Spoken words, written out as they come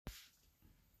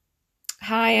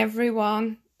Hi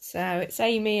everyone. So it's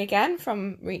Amy again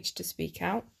from Reach to Speak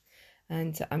Out,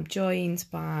 and I'm joined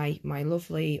by my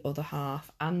lovely other half,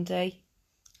 Andy.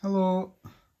 Hello.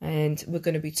 And we're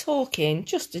going to be talking,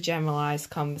 just a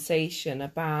generalised conversation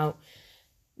about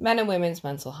men and women's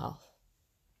mental health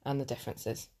and the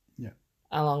differences. Yeah.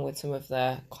 Along with some of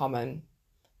the common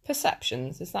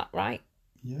perceptions. Is that right?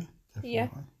 Yeah, definitely. Yeah.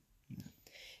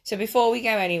 So before we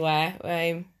go anywhere,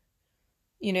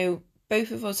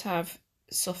 both of us have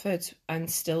suffered and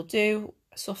still do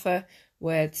suffer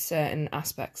with certain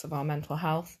aspects of our mental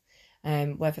health,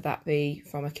 whether that be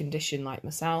from a condition like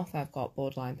myself. I've got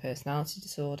borderline personality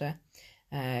disorder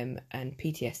and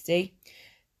PTSD.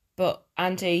 But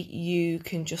Andy, you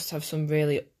can just have some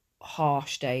really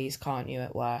harsh days, can't you,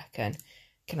 at work, and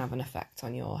can have an effect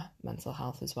on your mental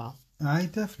health as well. Aye,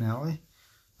 definitely.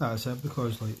 That's it,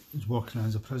 because as working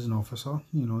as a prison officer,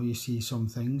 you see some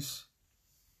things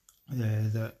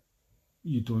that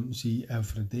you don't see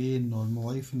every day in normal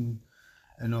life and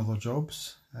in other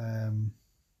jobs.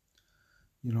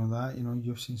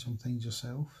 You've seen some things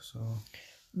yourself. So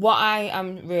what I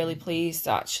am really pleased,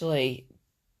 actually,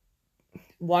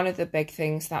 one of the big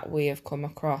things that we have come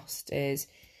across is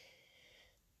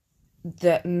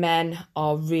that men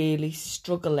are really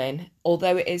struggling,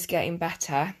 although it is getting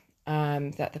better,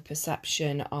 that the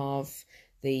perception of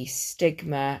the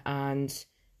stigma and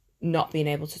not being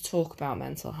able to talk about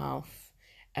mental health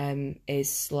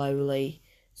is slowly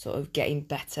sort of getting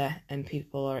better, and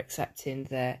people are accepting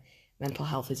that mental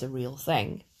health is a real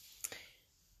thing.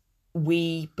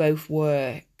 We both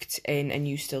worked in, and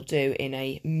you still do, in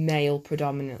a male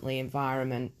predominantly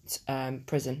environment,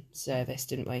 prison service,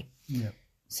 didn't we? yeah.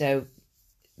 So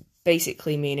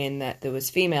basically meaning that there was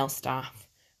female staff,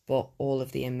 but all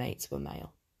of the inmates were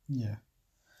male. Yeah.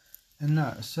 And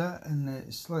that's it. And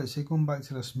it's like I say, going back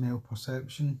to this male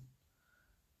perception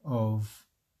of,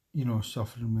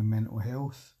 suffering with mental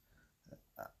health.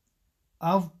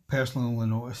 I've personally only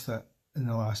noticed that in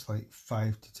the last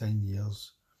 5 to 10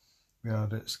 years, where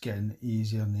it's getting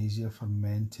easier and easier for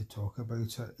men to talk about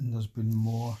it, and there's been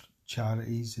more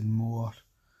charities and more,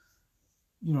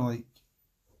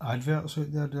 adverts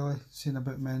out there really saying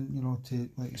about men,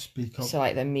 to speak up.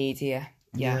 So the media,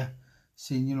 yeah.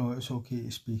 Saying, it's okay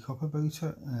to speak up about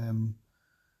it,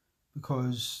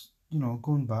 because,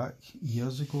 going back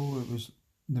years ago, it was,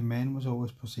 the men was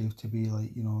always perceived to be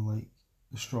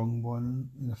the strong one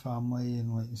in the family,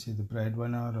 and the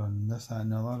breadwinner and this, that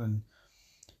and the other, and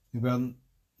they weren't,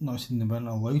 not saying they weren't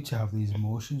allowed to have these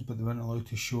emotions, but they weren't allowed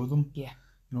to show them. Yeah.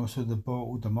 So they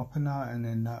bottled them up in that, and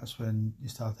then that's when they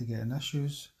started getting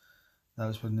issues.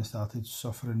 That's when they started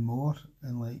suffering more,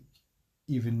 and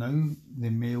even now the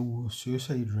male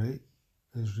suicide rate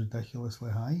is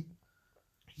ridiculously high.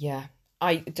 Yeah.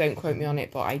 I don't quote me on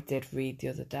it, but I did read the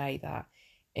other day that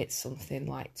it's something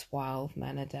like 12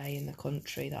 men a day in the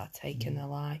country that are taking their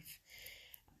life.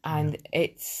 And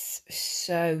it's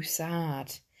so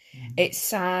sad. It's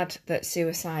sad that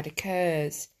suicide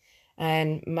occurs.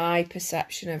 And my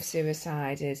perception of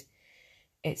suicide is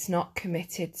it's not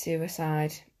committed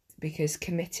suicide, because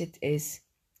committed is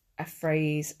a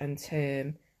phrase and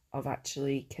term of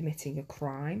actually committing a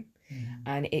crime.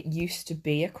 And it used to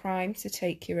be a crime to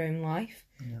take your own life,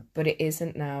 but it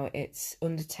isn't now. It's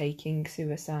undertaking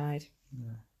suicide.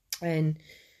 And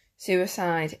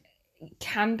suicide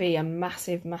can be a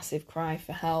massive, massive cry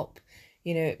for help.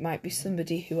 It might be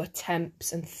somebody who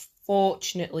attempts and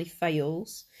fortunately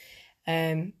fails.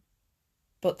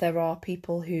 But there are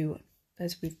people who,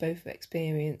 as we've both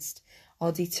experienced,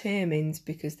 are determined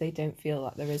because they don't feel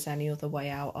like there is any other way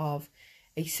out of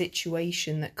a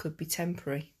situation that could be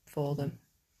temporary for them.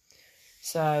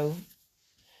 So,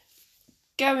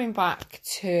 going back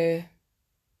to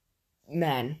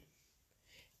men,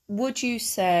 would you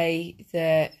say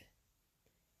that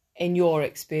in your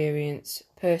experience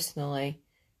personally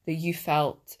that you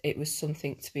felt it was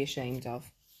something to be ashamed of?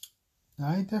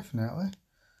 Aye, definitely.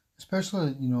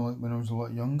 Especially, when I was a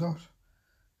lot younger.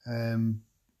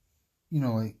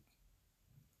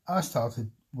 I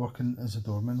started working as a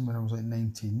doorman when I was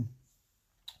 19.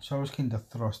 So I was kind of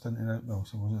thrust into it. Well,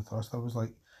 so I wasn't thrust. I was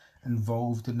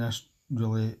involved in this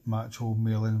really macho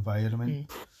male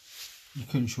environment. You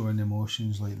couldn't show any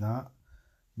emotions like that.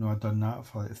 I'd done that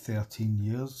for 13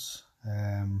 years.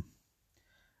 And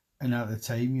at the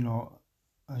time,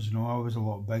 as you know, I was a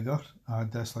lot bigger. I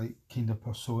had this kind of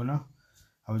persona.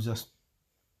 I was this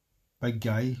big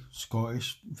guy,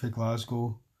 Scottish, from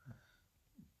Glasgow,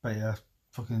 but a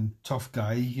fucking tough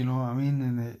guy, you know what I mean?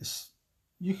 And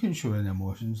you couldn't show any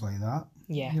emotions like that.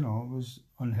 Yeah. It was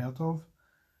unheard of.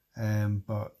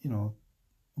 But,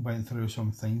 went through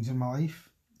some things in my life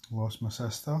lost my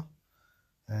sister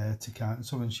to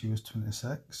cancer when she was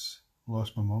 26,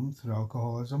 lost my mum through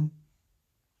alcoholism,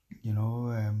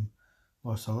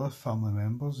 lost other family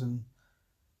members, and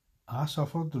I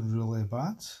suffered really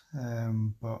bad,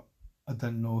 but I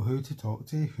didn't know who to talk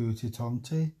to, who to turn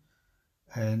to,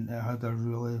 and it had a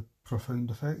really profound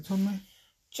effect on me.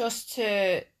 Just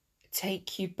to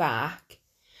take you back,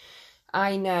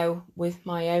 I know with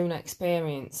my own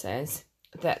experiences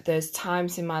that there's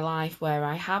times in my life where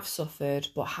I have suffered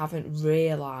but haven't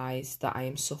realised that I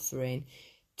am suffering.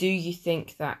 Do you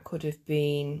think that could have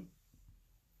been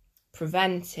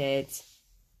prevented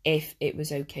if it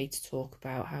was okay to talk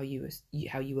about how you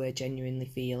were genuinely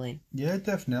feeling? Yeah,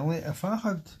 definitely. If I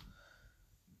had,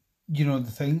 the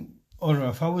thing, or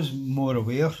if I was more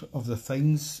aware of the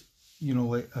things,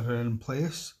 like are in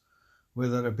place,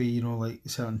 whether it be, like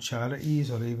certain charities,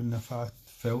 or even if I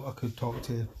felt I could talk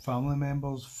to family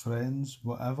members, friends,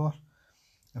 whatever,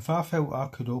 if I felt I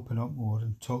could open up more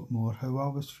and talk more how I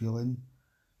was feeling,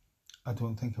 I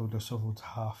don't think I would have suffered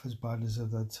half as bad as I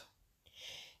did.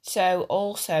 So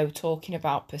also talking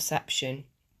about perception,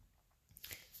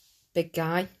 big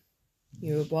guy,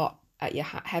 you were what, at your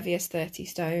heaviest 30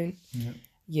 stone? Yep.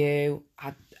 You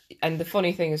had, and the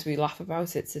funny thing is we laugh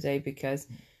about it today because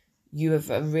you have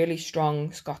a really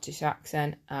strong Scottish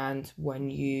accent, and when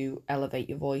you elevate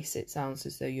your voice it sounds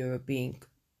as though you're being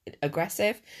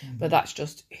aggressive, but that's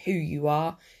just who you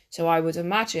are. So I would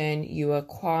imagine you were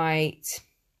quite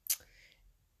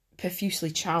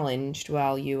profusely challenged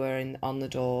while you were on the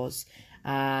doors,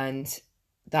 and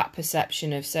that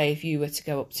perception of, say, if you were to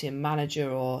go up to a manager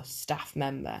or staff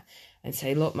member and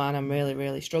say, look man, I'm really,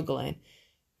 really struggling,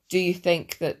 do you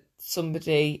think that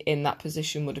somebody in that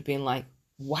position would have been like,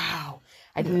 wow,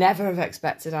 I'd never have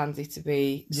expected Andy to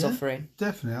be suffering?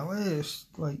 Definitely. It's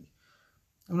like,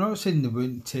 I'm not saying they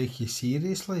wouldn't take you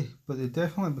seriously, but they'd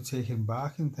definitely be taken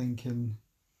back and thinking,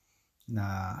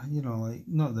 nah, like,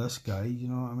 not this guy, you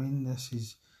know what I mean?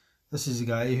 This is a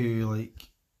guy who, like,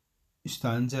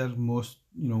 stands there most,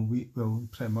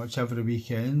 pretty much every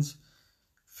weekends,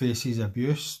 faces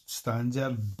abuse, stands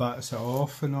there, bats it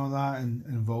off and all that, and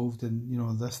involved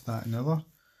in, this, that and other,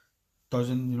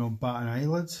 doesn't, bat an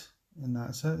eyelid, and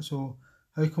that's it. So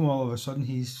how come all of a sudden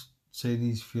he's saying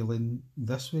he's feeling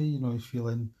this way, he's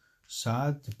feeling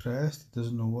sad, depressed, he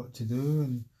doesn't know what to do,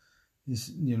 and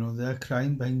he's, they're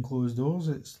crying behind closed doors?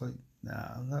 It's like,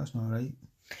 nah, that's not right.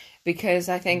 Because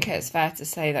I think it's fair to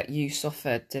say that you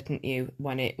suffered, didn't you,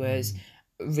 when it was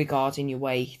regarding your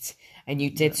weight, and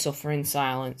you did suffer in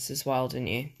silence as well, didn't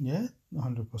you? Yeah,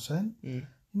 100%.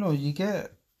 You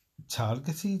get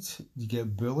targeted, you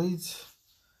get bullied,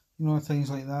 things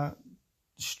like that.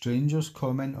 Strangers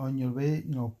comment on your weight,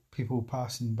 people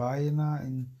passing by and that,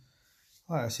 and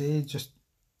like I say, just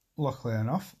luckily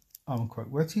enough, I'm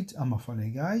quick-witted, I'm a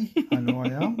funny guy, I know I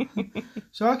am.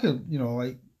 So I could,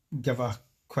 like, give a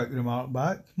quick remark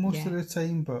back most of the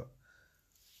time, but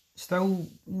still,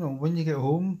 when you get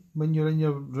home, when you're in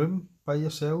your room by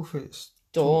yourself, it's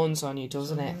dawns on you,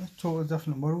 doesn't it? Totally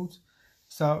different world.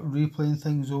 Start replaying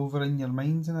things over in your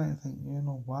mind and I think,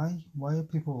 why are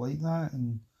people like that?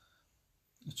 And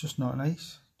it's just not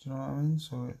nice. Do you know what I mean?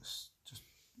 So it's just...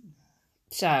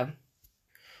 So,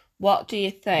 what do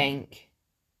you think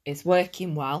is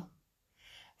working well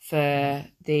for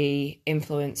the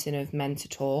influencing of men to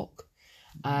talk,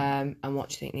 and what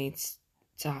do you think needs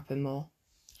to happen more?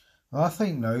 Well, I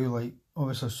think now, like,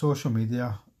 obviously social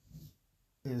media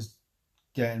is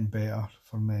getting better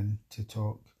for men to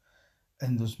talk,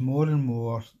 and there's more and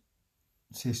more,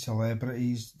 say,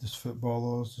 celebrities, there's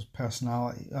footballers, there's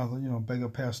bigger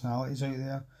personalities out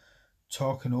there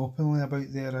talking openly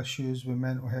about their issues with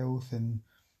mental health and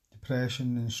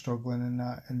depression and struggling and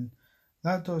that, and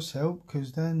that does help,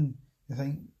 because then you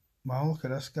think, well, look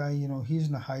at this guy, he's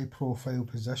in a high profile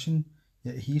position,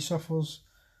 yet he suffers.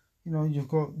 You've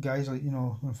got guys like,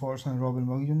 unfortunately Robin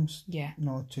Williams,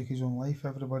 took his own life.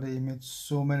 Everybody, he made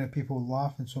so many people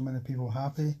laugh and so many people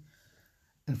happy,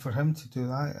 and for him to do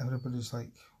that, everybody's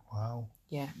like, wow,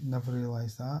 never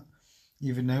realised that.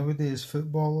 Even nowadays,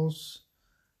 footballers,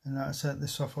 and that's it, they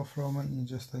suffer from it, and you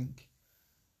just think,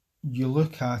 you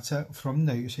look at it from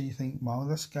the outside, you think, wow,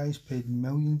 this guy's paid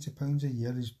millions of pounds a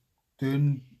year, he's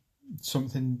doing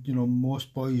something,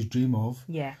 most boys dream of.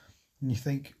 Yeah. And you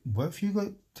think, what have you got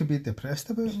to be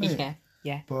depressed about, mate?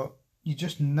 Yeah. But you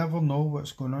just never know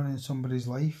what's going on in somebody's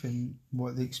life and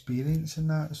what they experience in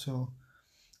that. So,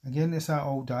 again, it's that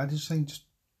old adage thing, just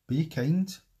be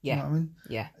kind. You know what I mean?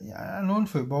 Yeah. I know in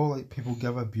football, like, people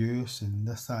give abuse and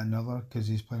this, that and other because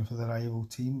he's playing for the rival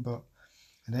team, but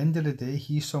at the end of the day,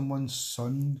 he's someone's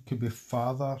son, could be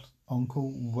father,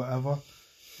 uncle, whatever.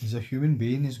 He's a human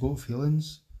being, he's got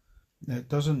feelings. It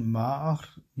doesn't matter,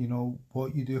 you know,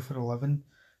 what you do for a living.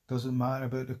 Doesn't matter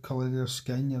about the colour of your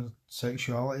skin, your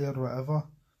sexuality or whatever.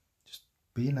 Just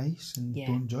be nice and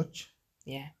don't judge.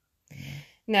 Yeah.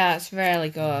 No, it's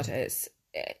really good. It's,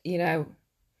 you know,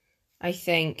 I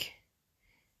think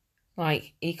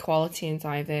like equality and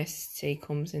diversity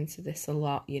comes into this a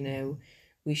lot, you know.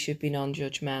 We should be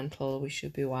non-judgmental, we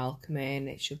should be welcoming,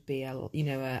 it should be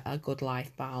a good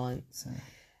life balance.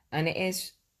 And it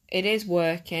is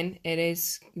working.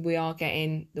 We are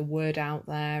getting the word out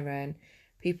there and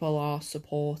people are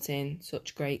supporting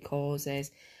such great causes.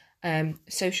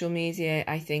 Social media,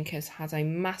 I think, has had a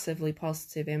massively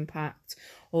positive impact,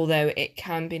 although it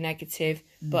can be negative.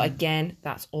 But again,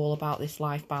 that's all about this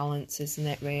life balance, isn't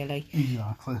it, really?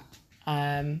 Exactly.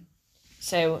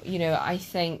 So, you know, I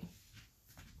think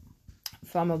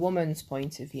from a woman's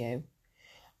point of view,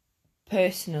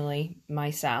 personally,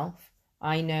 myself,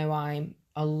 I know I'm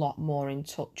a lot more in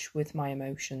touch with my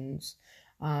emotions.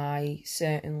 I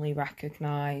certainly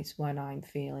recognise when I'm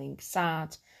feeling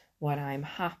sad, when I'm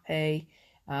happy,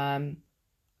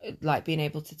 like being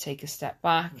able to take a step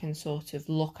back and sort of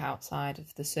look outside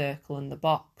of the circle and the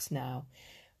box now.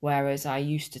 Whereas I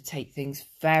used to take things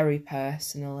very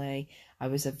personally. I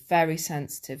was a very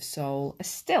sensitive soul. I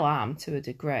still am to a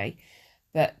degree,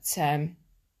 but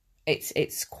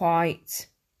it's quite...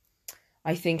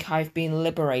 I think I've been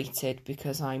liberated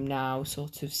because I'm now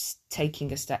sort of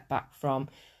taking a step back from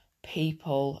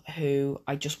people who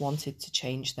I just wanted to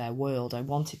change their world. I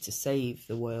wanted to save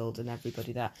the world and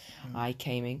everybody that I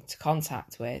came into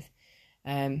contact with.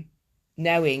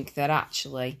 Knowing that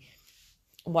actually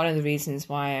one of the reasons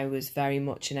why I was very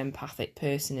much an empathic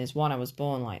person is, one, I was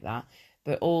born like that,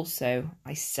 but also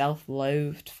I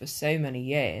self-loathed for so many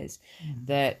years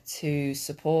that to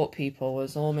support people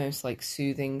was almost like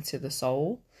soothing to the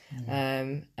soul.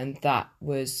 And that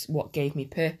was what gave me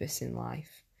purpose in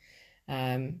life.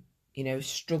 You know,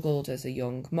 struggled as a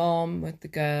young mom with the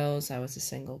girls. I was a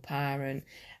single parent.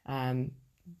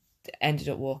 Ended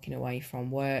up walking away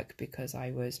from work because I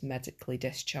was medically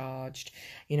discharged.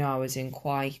 You know, I was in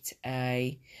quite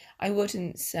a, I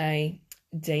wouldn't say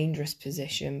dangerous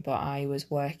position, but I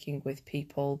was working with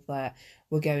people that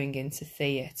were going into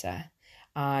theatre,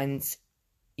 and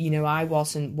you know, I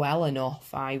wasn't well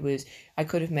enough. I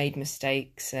could have made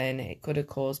mistakes and it could have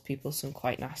caused people some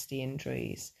quite nasty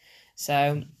injuries.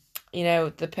 So, you know,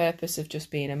 the purpose of just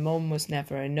being a mum was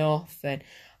never enough and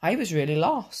I was really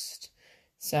lost.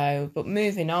 So, but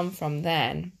moving on from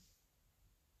then,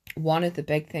 one of the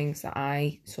big things that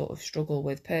I sort of struggled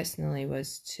with personally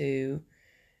was to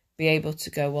be able to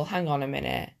go, well, hang on a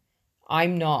minute,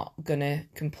 I'm not going to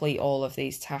complete all of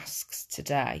these tasks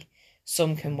today.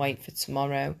 Some can wait for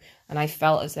tomorrow. And I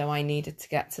felt as though I needed to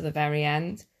get to the very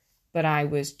end, but I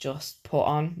was just put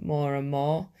on more and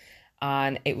more.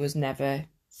 And it was never,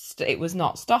 it was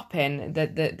not stopping.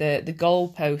 The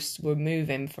goalposts were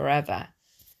moving forever.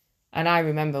 And I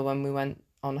remember when we went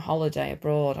on holiday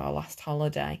abroad, our last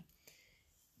holiday,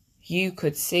 you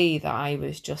could see that I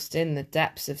was just in the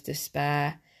depths of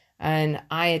despair. And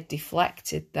I had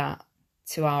deflected that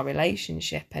to our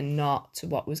relationship and not to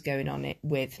what was going on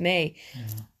with me.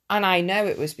 And I know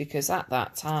it was because at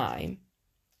that time,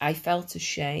 I felt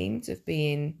ashamed of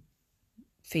feeling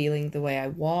the way I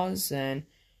was. And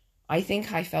I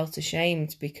think I felt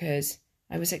ashamed because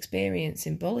I was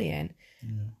experiencing bullying.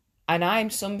 And I'm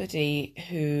somebody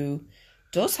who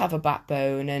does have a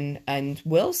backbone and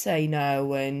will say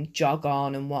no and jog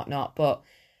on and whatnot. But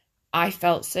I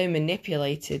felt so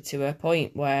manipulated to a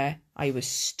point where I was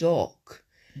stuck.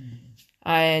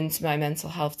 And my mental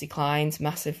health declined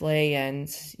massively. And,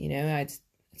 you know, I'd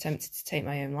attempted to take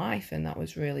my own life. And that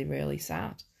was really, really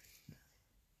sad.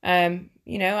 You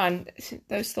know, and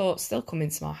those thoughts still come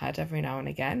into my head every now and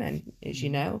again. And as you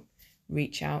know,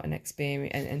 reach out and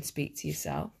experience and speak to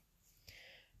yourself.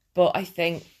 But I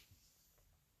think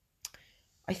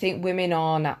women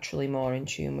are naturally more in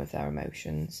tune with their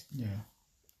emotions.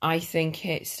 I think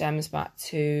it stems back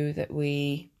to that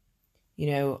we, you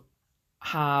know,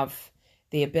 have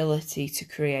the ability to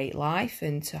create life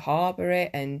and to harbour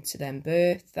it and to then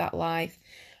birth that life.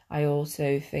 I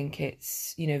also think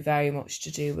it's, you know, very much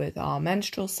to do with our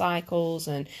menstrual cycles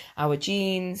and our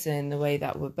genes and the way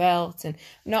that we're built. And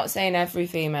I'm not saying every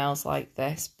female's like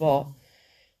this, but,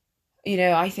 you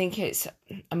know, I think it's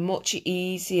much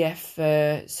easier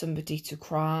for somebody to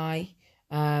cry,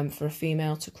 for a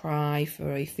female to cry,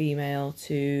 for a female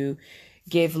to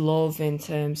give love in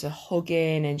terms of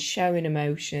hugging and showing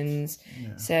emotions.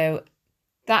 So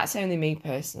that's only me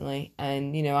personally.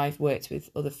 And, you know, I've worked with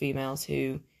other females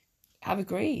who have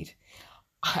agreed.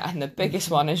 And the biggest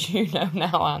one, as you know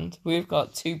now, and we've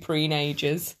got 2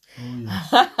 pre-nagers. Oh,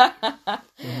 yes.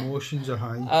 Emotions are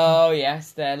high. Oh,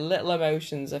 yes. Their little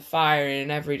emotions are firing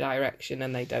in every direction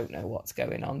and they don't know what's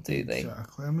going on, do they?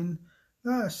 Exactly. I mean,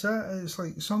 that's it. It's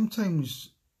like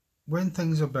sometimes when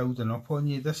things are building up on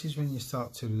you, this is when you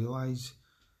start to realise,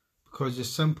 because the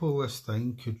simplest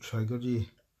thing could trigger you.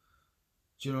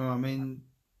 Do you know what I mean?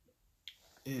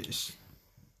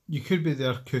 You could be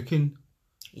there cooking.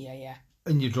 Yeah.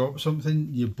 And you drop something,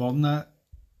 you burn it,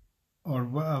 or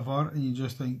whatever, and you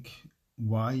just think,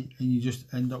 why? And you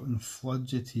just end up in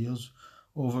floods of tears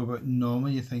over what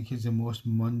normally you think is the most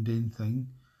mundane thing.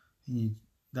 And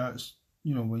that's,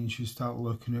 when you should start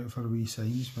looking out for wee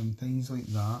signs, when things like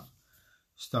that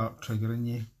start triggering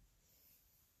you.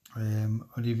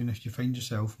 Or even if you find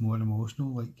yourself more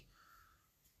emotional, like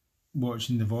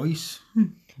watching The Voice,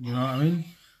 you know what I mean?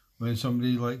 When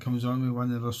somebody comes on with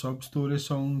one of their sub-story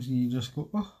songs and you just go,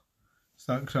 oh,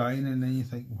 start crying, and then you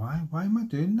think, why am I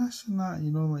doing this and that?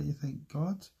 You think,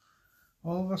 God,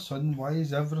 all of a sudden, why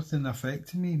is everything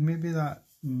affecting me? Maybe that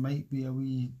might be a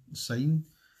wee sign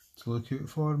to look out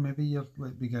for. Maybe you're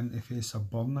beginning to face a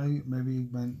burnout. Maybe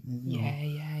when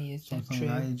you're something like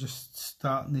that, you're just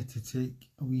starting to take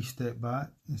a wee step back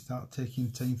and start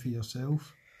taking time for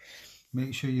yourself.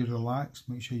 Make sure you relax,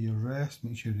 make sure you rest,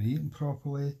 make sure you're eating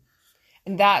properly.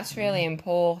 And that's really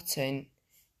important,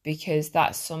 because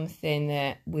that's something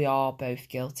that we are both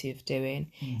guilty of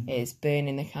doing, is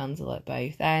burning the candle at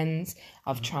both ends,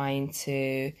 of trying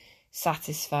to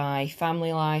satisfy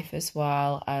family life as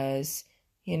well as,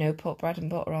 put bread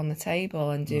and butter on the table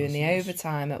and doing the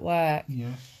overtime at work.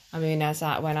 Yeah. I mean,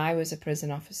 when I was a prison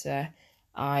officer,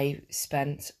 I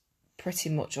spent pretty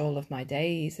much all of my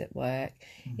days at work,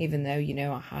 even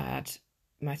though, I had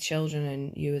my children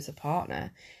and you as a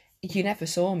partner. You never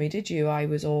saw me, did you? I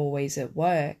was always at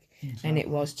work. Exactly. And it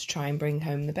was to try and bring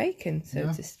home the bacon,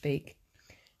 so to speak.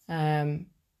 But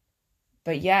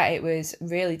yeah, it was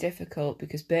really difficult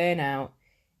because burnout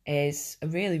is a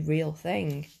really real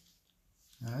thing.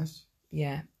 Yes.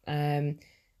 Yeah. And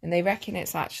they reckon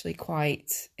it's actually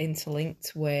quite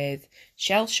interlinked with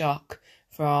shell shock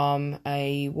from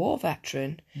a war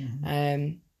veteran.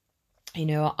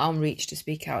 On Reach to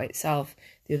Speak Out itself,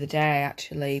 the other day I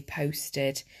actually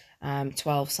posted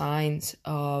 12 signs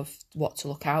of what to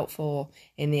look out for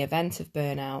in the event of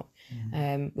burnout,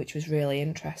 which was really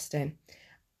interesting.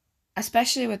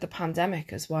 Especially with the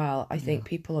pandemic as well, I think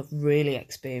people have really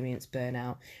experienced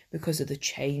burnout because of the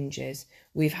changes.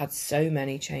 We've had so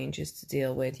many changes to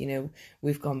deal with.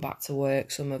 We've gone back to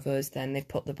work, some of us, then they've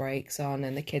put the brakes on,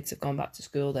 and the kids have gone back to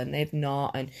school, then they've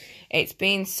not. And it's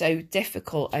been so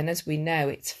difficult. And as we know,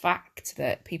 it's fact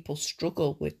that people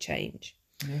struggle with change.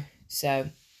 Yeah. So,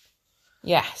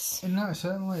 yes. And that's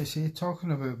it, like I say,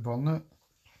 talking about burnout,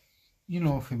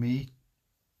 for me,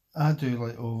 I do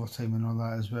overtime and all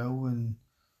that as well, and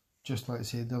just like I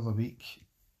said the other week,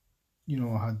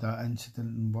 I had that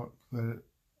incident in work where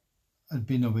I'd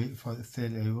been awake for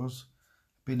 30 hours,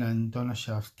 been in, done a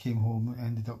shift, came home,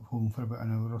 ended up home for about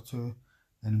an hour or two,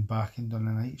 then back and done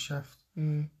a night shift.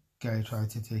 Guy tried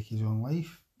to take his own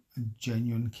life, a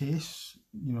genuine case,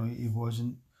 he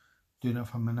wasn't doing it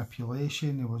for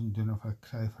manipulation, he wasn't doing it for a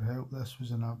cry for help. This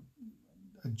was a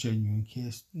genuine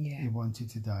case. He wanted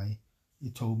to die. He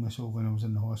told me so when I was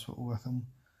in the hospital with him,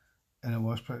 and it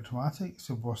was pretty traumatic. It's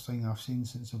the worst thing I've seen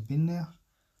since I've been there.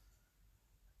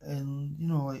 And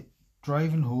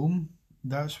driving home,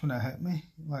 that's when it hit me.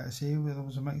 Like I say, there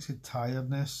was a mix of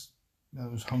tiredness, there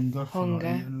was hunger for not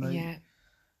eating right. Yeah.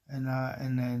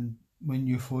 And then when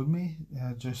you phoned me,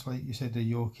 just like you said, are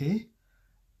you okay?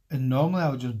 And normally I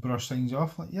would just brush things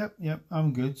off, like, yep,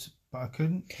 I'm good. But I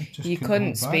couldn't. You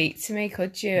couldn't speak to me,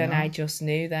 could you? No. And I just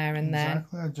knew there and then.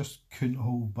 Exactly. I just couldn't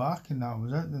hold back, and that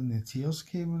was it. Then the tears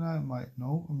came, and I'm like,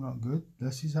 no, I'm not good.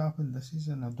 This has happened.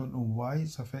 And I don't know why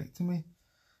it's affecting me.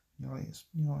 It's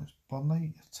burnout.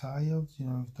 You're tired.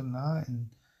 You've done that, and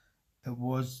it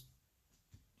was,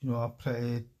 a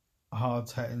pretty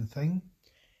hard hitting thing.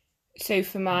 So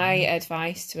for my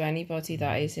advice to anybody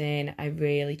that is in a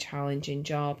really challenging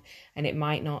job, and it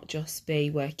might not just be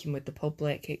working with the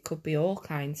public, it could be all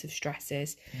kinds of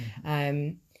stresses,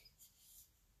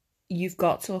 you've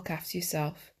got to look after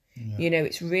yourself. Yeah.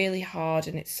 It's really hard,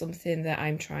 and it's something that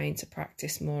I'm trying to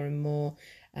practice more and more.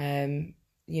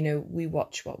 We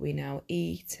watch what we now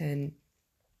eat and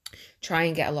try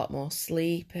and get a lot more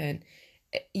sleep, and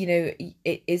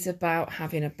it is about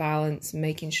having a balance,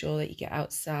 making sure that you get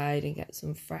outside and get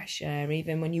some fresh air,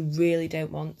 even when you really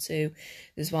don't want to.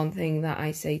 There's one thing that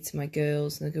I say to my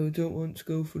girls, and they go, I don't want to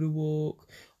go for a walk,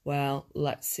 well,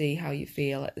 let's see how you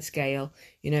feel at the scale.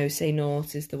 You know, say 0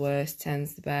 is the worst,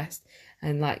 10's the best.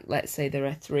 And like, let's say there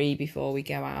are 3 before we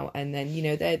go out, and then, you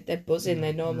know, they're buzzing.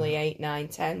 They're normally 8, 9,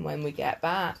 10 when we get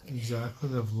back. Exactly,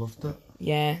 they've loved it.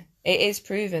 Yeah, it is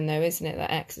proven though, isn't it,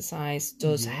 that exercise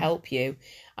does help you.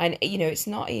 And, you know, it's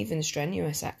not even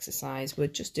strenuous exercise. We're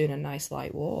just doing a nice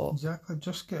light walk. Exactly,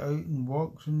 just get out and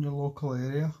walk in your local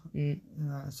area. And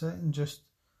that's it. And just,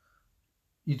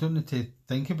 you don't need to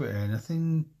think about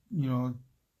anything, you know,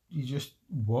 you just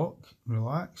walk,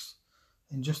 relax,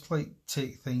 and just like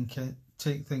take things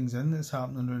in that's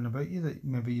happening around about you that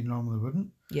maybe you normally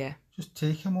wouldn't. Yeah. Just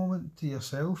take a moment to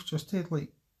yourself, just to like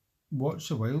watch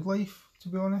the wildlife, to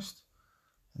be honest.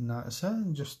 And that's it,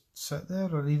 and just sit there,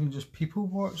 or even just people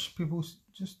watch,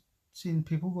 just seeing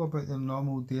people go about their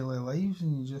normal daily lives,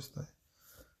 and you just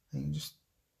just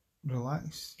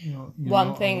relax. You know,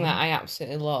 one thing that I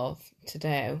absolutely love to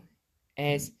do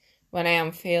is when I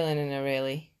am feeling in a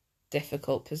really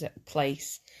difficult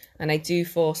place, and I do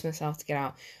force myself to get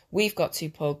out. We've got 2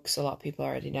 pugs, a lot of people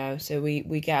already know, so we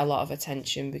get a lot of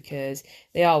attention because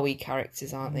they are wee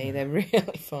characters, aren't they? They're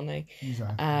really funny.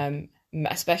 Exactly.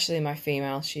 Especially my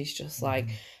female, she's just like,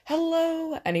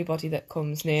 hello, anybody that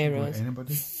comes near us.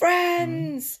 Anybody?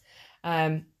 Friends!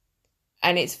 And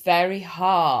it's very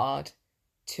hard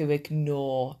to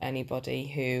ignore anybody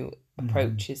who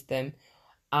approaches them.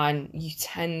 And you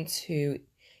tend to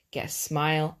get a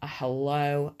smile, a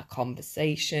hello, a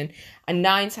conversation. And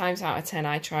 9 times out of 10,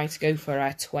 I try to go for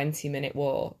a 20-minute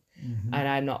walk. And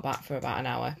I'm not back for about an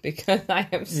hour because I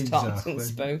have stopped and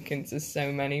spoken to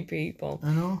so many people.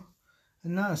 I know.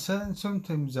 And that's it, and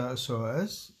sometimes that's all it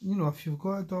is. You know, if you've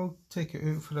got a dog, take it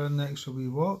out for an extra wee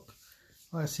walk.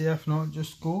 Let's say, if not,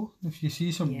 just go. If you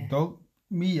see some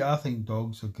I think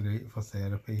dogs are great for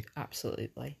therapy.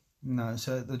 Absolutely. And that's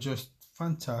it, they're just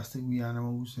fantastic wee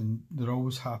animals, and they're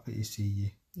always happy to see you.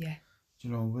 Yeah. You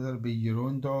know, whether it be your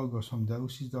own dog or somebody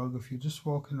else's dog, if you're just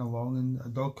walking along and a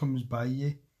dog comes by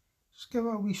you, just give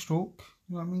it a wee stroke,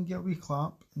 you know what I mean, get a wee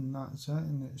clap, and that's it,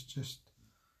 and it's just,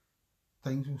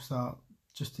 things will start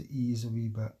just to ease a wee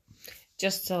bit.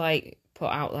 Just to like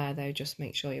put out there though, just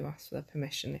make sure you ask for the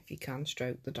permission if you can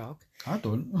stroke the dog. I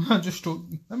don't. I just stroke.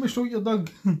 Let me stroke your dog.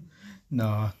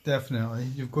 No, definitely.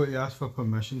 You've got to ask for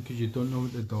permission because you don't know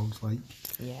what the dog's like.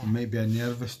 Yeah. It might be a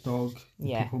nervous dog.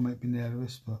 Yeah. People might be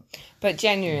nervous, but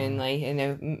genuinely, you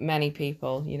know, many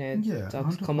people, you know,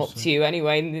 dogs 100%. come up to you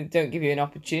anyway and they don't give you an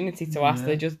opportunity to ask.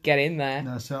 They just get in there. And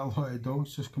that's it. A lot of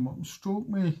dogs just come up and stroke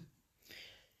me.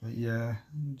 But yeah,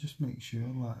 just make sure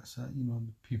that's it, you know,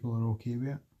 people are okay with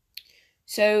it.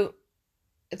 So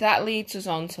that leads us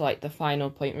on to like the final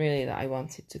point really that I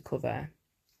wanted to cover.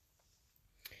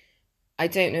 I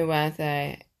don't know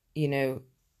whether, you know,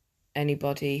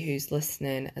 anybody who's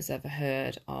listening has ever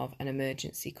heard of an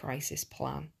emergency crisis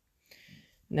plan.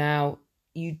 Now,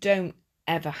 you don't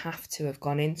ever have to have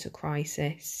gone into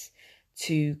crisis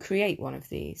to create one of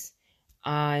these.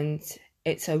 And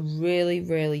it's a really,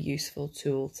 really useful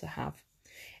tool to have.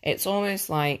 It's almost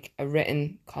like a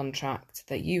written contract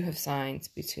that you have signed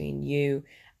between you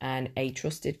and a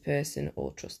trusted person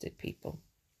or trusted people.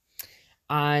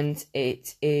 And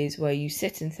it is where you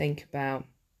sit and think about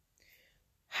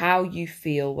how you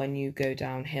feel when you go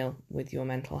downhill with your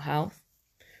mental health,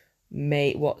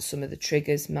 what some of the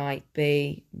triggers might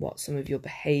be, what some of your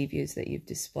behaviours that you've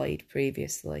displayed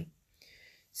previously.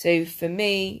 So for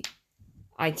me,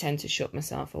 I tend to shut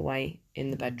myself away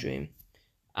in the bedroom,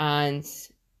 and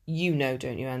you know,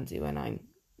 don't you, Andy, when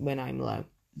I'm low.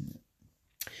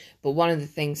 But one of the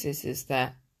things is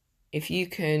that if you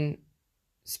can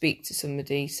speak to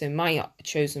somebody, so my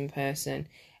chosen person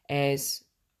is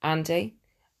Andy,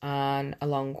 and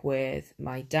along with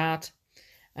my dad,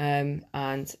 and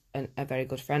a very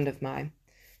good friend of mine.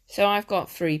 So I've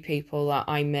got 3 people that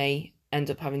I may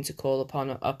end up having to call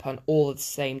upon all of the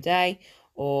same day,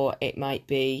 or it might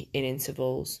be in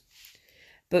intervals.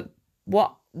 But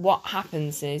what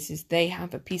happens is they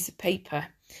have a piece of paper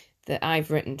that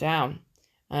I've written down,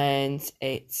 and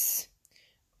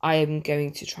I am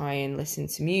going to try and listen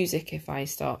to music if I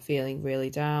start feeling really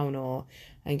down, or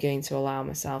I'm going to allow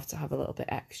myself to have a little bit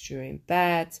extra in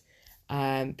bed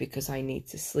because I need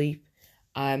to sleep.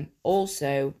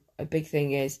 Also, a big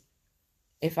thing is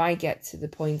if I get to the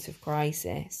point of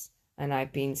crisis and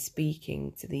I've been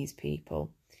speaking to these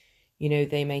people, you know,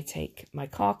 they may take my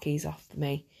car keys off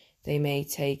me. They may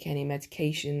take any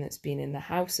medication that's been in the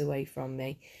house away from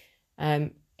me.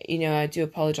 You know, I do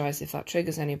apologise if that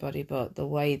triggers anybody, but the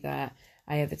way that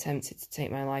I have attempted to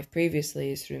take my life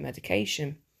previously is through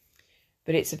medication.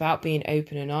 But it's about being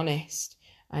open and honest,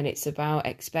 and it's about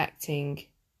expecting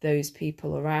those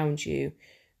people around you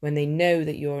when they know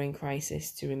that you're in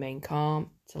crisis, to remain calm,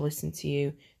 to listen to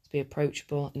you, to be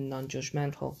approachable and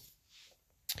non-judgmental.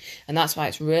 And that's why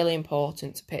it's really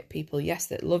important to pick people, yes,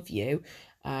 that love you,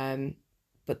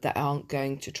 but that aren't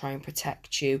going to try and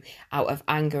protect you out of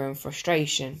anger and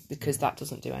frustration, because that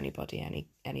doesn't do anybody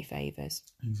any favours.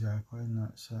 Exactly, and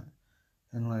that's it.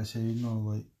 And like I say,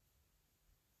 like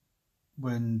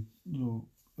when,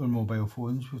 our mobile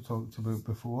phones we've talked about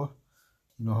before,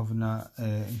 having that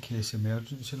in case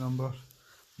emergency number,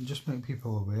 and just make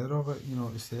people aware of it.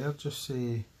 It's there. Just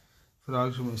say, for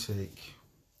argument's sake,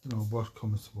 worst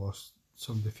comes to worst,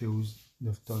 somebody feels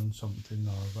they've done something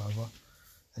or whatever,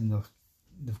 and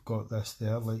they've got this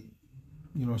there, like,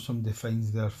 somebody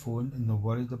finds their phone and they're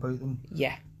worried about them.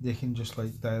 Yeah. They can just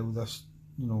like dial this,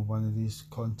 one of these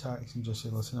contacts and just say,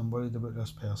 listen, I'm worried about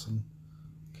this person.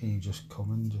 Can you just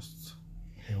come and just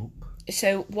help?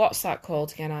 So what's that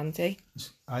called again, Andy?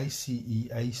 It's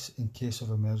ICE, in case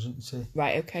of emergency.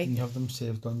 Right, okay. And you have them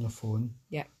saved on your phone.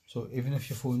 Yeah. So even if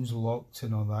your phone's locked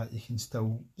and all that, you can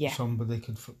still, somebody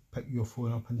could pick your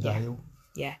phone up and dial.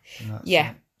 Yeah. And that's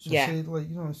yeah. It. So say,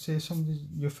 like, say somebody,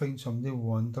 you find somebody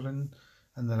wandering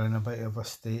and they're in a bit of a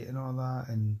state and all that,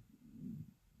 and,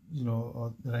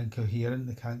 or they're incoherent,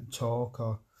 they can't talk,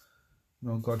 or,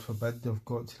 God forbid, they've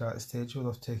got to that stage where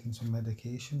they've taken some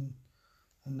medication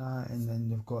and that, and then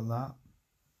they've got that,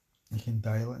 you can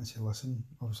dial it and say, listen,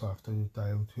 obviously after you've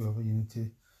dialed whoever you need to,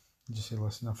 just say,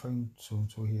 listen, I found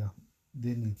so-and-so here,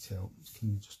 they need help,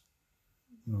 can you just,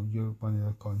 you're one of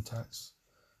their contacts,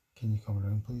 can you come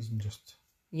around please and just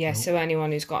help? So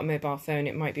anyone who's got a mobile phone,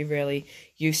 it might be really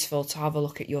useful to have a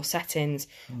look at your settings,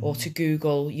 or to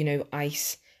Google,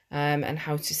 ICE, and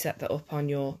how to set that up on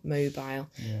your mobile.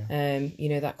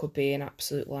 That could be an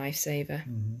absolute lifesaver.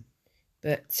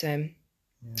 But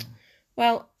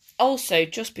well, also,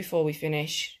 just before we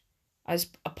finish, as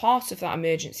a part of that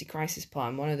emergency crisis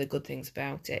plan, one of the good things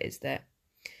about it is that,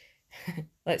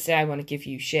 let's say I want to give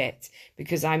you shit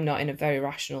because I'm not in a very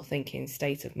rational thinking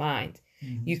state of mind.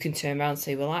 You can turn around and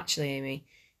say, well, actually, Amy,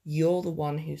 you're the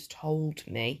one who's told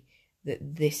me that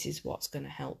this is what's going to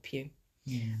help you.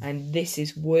 And this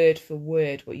is word for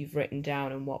word what you've written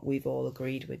down and what we've all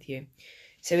agreed with you.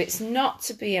 So it's not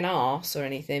to be an arse or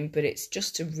anything, but it's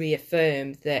just to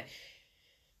reaffirm that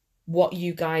what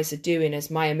you guys are doing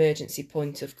as my emergency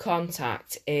point of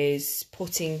contact is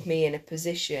putting me in a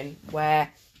position where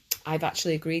I've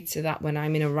actually agreed to that when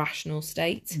I'm in a rational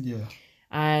state. Yeah.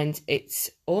 And it's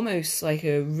almost like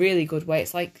a really good way.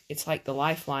 It's like the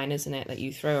lifeline, isn't it, that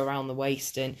you throw around the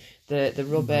waist and the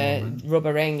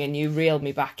rubber ring, and you reel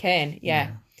me back in.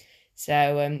 Yeah.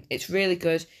 So it's really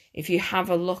good. If you have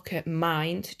a look at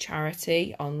Mind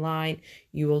Charity online,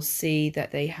 you will see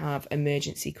that they have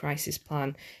emergency crisis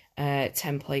plan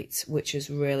templates, which is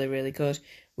really, really good.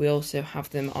 We also have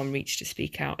them on Reach to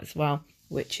Speak Out as well,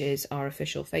 which is our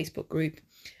official Facebook group.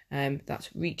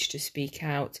 That's Reach to Speak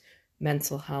Out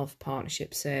Mental Health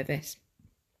Partnership Service.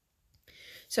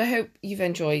 So I hope you've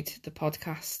enjoyed the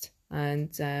podcast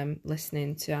and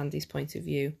listening to Andy's point of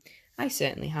view. I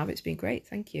certainly have. It's been great.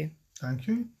 Thank you. Thank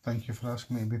you. Thank you for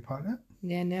asking me to be part of it.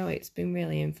 Yeah, no, it's been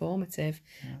really informative.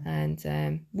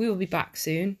 And we will be back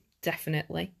soon,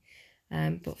 definitely.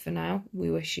 But for now,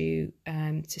 we wish you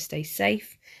to stay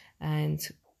safe and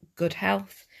good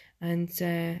health. And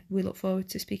we look forward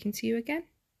to speaking to you again.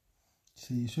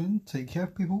 See you soon. Take care,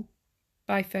 people.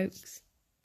 Bye, folks.